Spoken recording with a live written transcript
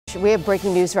We have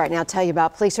breaking news right now to tell you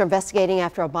about. Police are investigating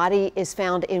after a body is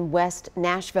found in West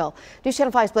Nashville. News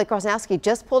Channel 5's Blake Rosnowski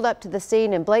just pulled up to the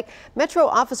scene. And Blake, Metro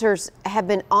officers have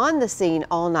been on the scene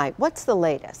all night. What's the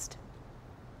latest?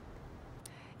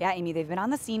 Yeah, Amy, they've been on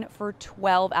the scene for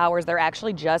 12 hours. They're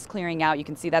actually just clearing out. You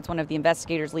can see that's one of the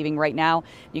investigators leaving right now.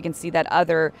 You can see that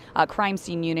other crime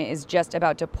scene unit is just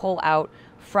about to pull out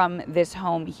from this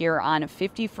home here on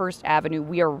 51st Avenue.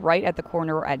 We are right at the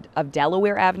corner of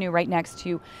Delaware Avenue, right next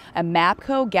to a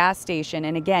MAPCO gas station.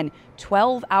 And again,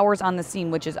 12 hours on the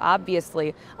scene, which is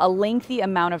obviously a lengthy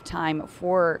amount of time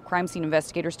for crime scene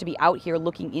investigators to be out here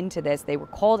looking into this. They were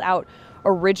called out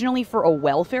originally for a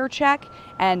welfare check,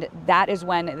 and that is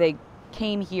when they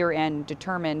came here and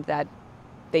determined that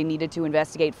they needed to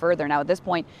investigate further. Now, at this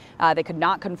point, they could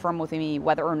not confirm with me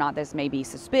whether or not this may be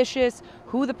suspicious,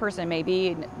 who the person may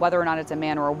be, whether or not it's a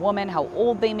man or a woman, how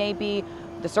old they may be,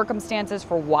 the circumstances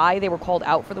for why they were called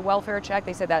out for the welfare check.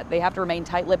 They said that they have to remain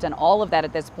tight-lipped on all of that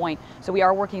at this point. So we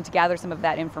are working to gather some of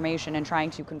that information and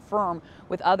trying to confirm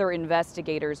with other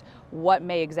investigators what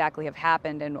may exactly have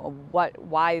happened and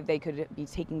why they could be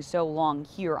taking so long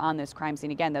here on this crime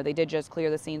scene. Again, though, they did just clear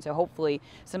the scene, so hopefully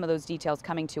some of those details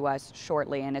coming to us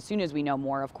shortly. And as soon as we know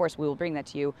more, of course, we will bring that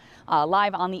to you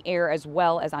live on the air as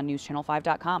well as on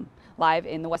newschannel5.com. Live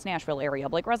in the West Nashville area,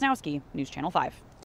 Blake Rosnowski, News Channel 5.